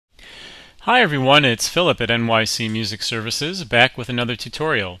Hi everyone, it's Philip at NYC Music Services, back with another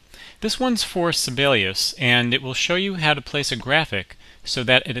tutorial. This one's for Sibelius, and it will show you how to place a graphic so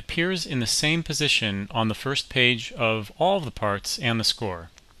that it appears in the same position on the first page of all of the parts and the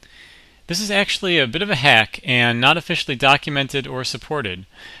score. This is actually a bit of a hack and not officially documented or supported,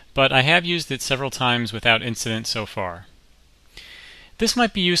 but I have used it several times without incident so far. This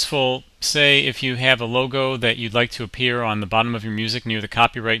might be useful, say, if you have a logo that you'd like to appear on the bottom of your music near the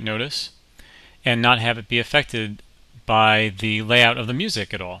copyright notice, and not have it be affected by the layout of the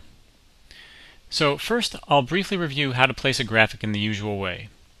music at all. So first, I'll briefly review how to place a graphic in the usual way.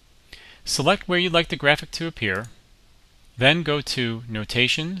 Select where you'd like the graphic to appear, then go to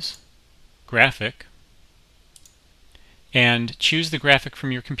Notations, Graphic, and choose the graphic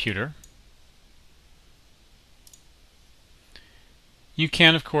from your computer. You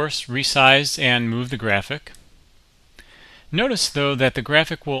can, of course, resize and move the graphic. Notice, though, that the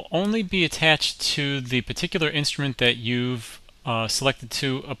graphic will only be attached to the particular instrument that you've selected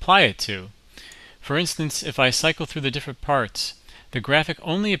to apply it to. For instance, if I cycle through the different parts, the graphic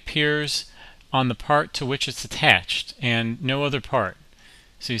only appears on the part to which it's attached and no other part.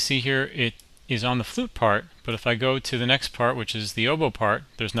 So you see here it is on the flute part, but if I go to the next part, which is the oboe part,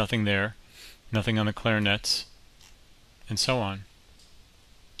 there's nothing there, nothing on the clarinets, and so on.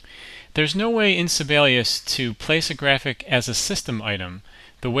 There's no way in Sibelius to place a graphic as a system item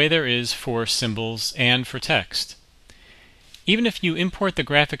the way there is for symbols and for text. Even if you import the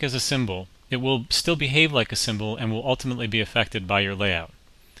graphic as a symbol, it will still behave like a symbol and will ultimately be affected by your layout.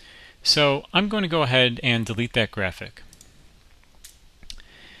 So I'm going to go ahead and delete that graphic.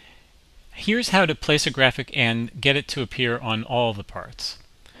 Here's how to place a graphic and get it to appear on all of the parts.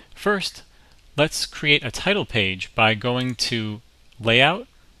 First, let's create a title page by going to Layout,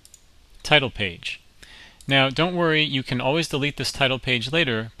 Title page. Now don't worry, you can always delete this title page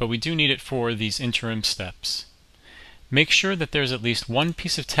later, but we do need it for these interim steps. Make sure that there's at least one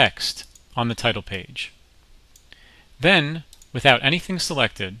piece of text on the title page. Then, without anything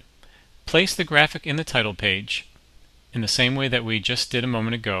selected, place the graphic in the title page in the same way that we just did a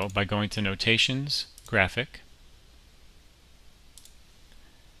moment ago by going to Notations, Graphic.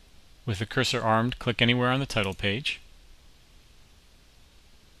 With the cursor armed, click anywhere on the title page.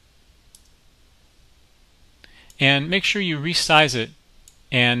 And make sure you resize it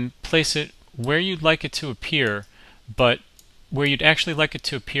and place it where you'd like it to appear, but where you'd actually like it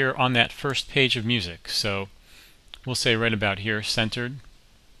to appear on that first page of music. So we'll say right about here, centered.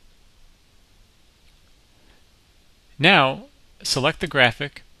 Now select the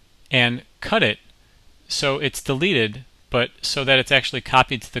graphic and cut it so it's deleted, but so that it's actually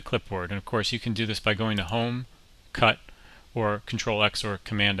copied to the clipboard. And of course you can do this by going to Home, Cut, or Control X or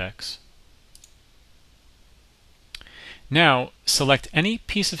Command X. Now, select any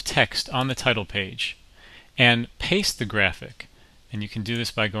piece of text on the title page and paste the graphic. And you can do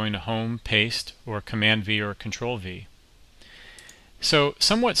this by going to Home, Paste, or Command V or Control V. So,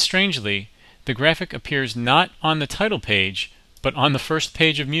 somewhat strangely, the graphic appears not on the title page, but on the first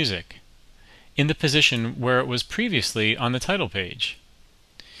page of music, in the position where it was previously on the title page.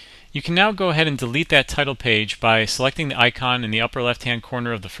 You can now go ahead and delete that title page by selecting the icon in the upper left-hand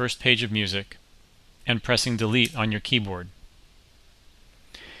corner of the first page of music and pressing delete on your keyboard.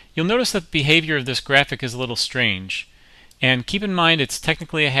 You'll notice that the behavior of this graphic is a little strange, and keep in mind it's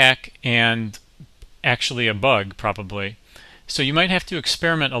technically a hack and actually a bug probably, so you might have to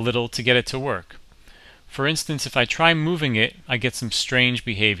experiment a little to get it to work. For instance, if I try moving it, I get some strange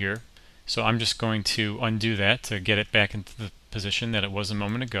behavior, so I'm just going to undo that to get it back into the position that it was a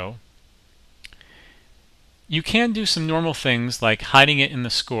moment ago. You can do some normal things like hiding it in the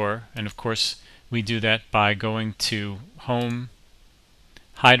score, and of course we do that by going to Home,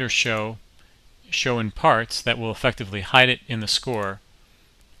 Hide or Show, Show in Parts. That will effectively hide it in the score,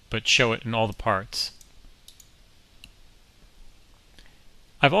 but show it in all the parts.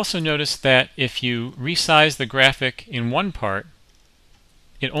 I've also noticed that if you resize the graphic in one part,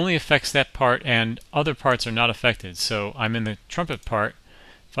 it only affects that part and other parts are not affected. So I'm in the trumpet part.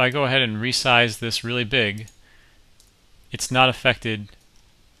 If I go ahead and resize this really big, it's not affected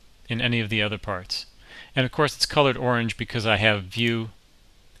in any of the other parts. And of course it's colored orange because I have View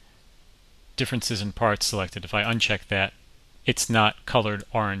Differences in Parts selected. If I uncheck that, it's not colored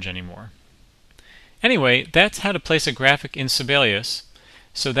orange anymore. Anyway, that's how to place a graphic in Sibelius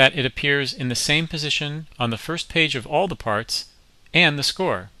so that it appears in the same position on the first page of all the parts and the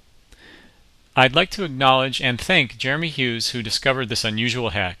score. I'd like to acknowledge and thank Jeremy Hughes, who discovered this unusual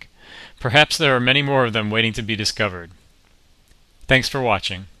hack. Perhaps there are many more of them waiting to be discovered. Thanks for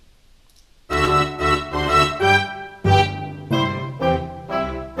watching.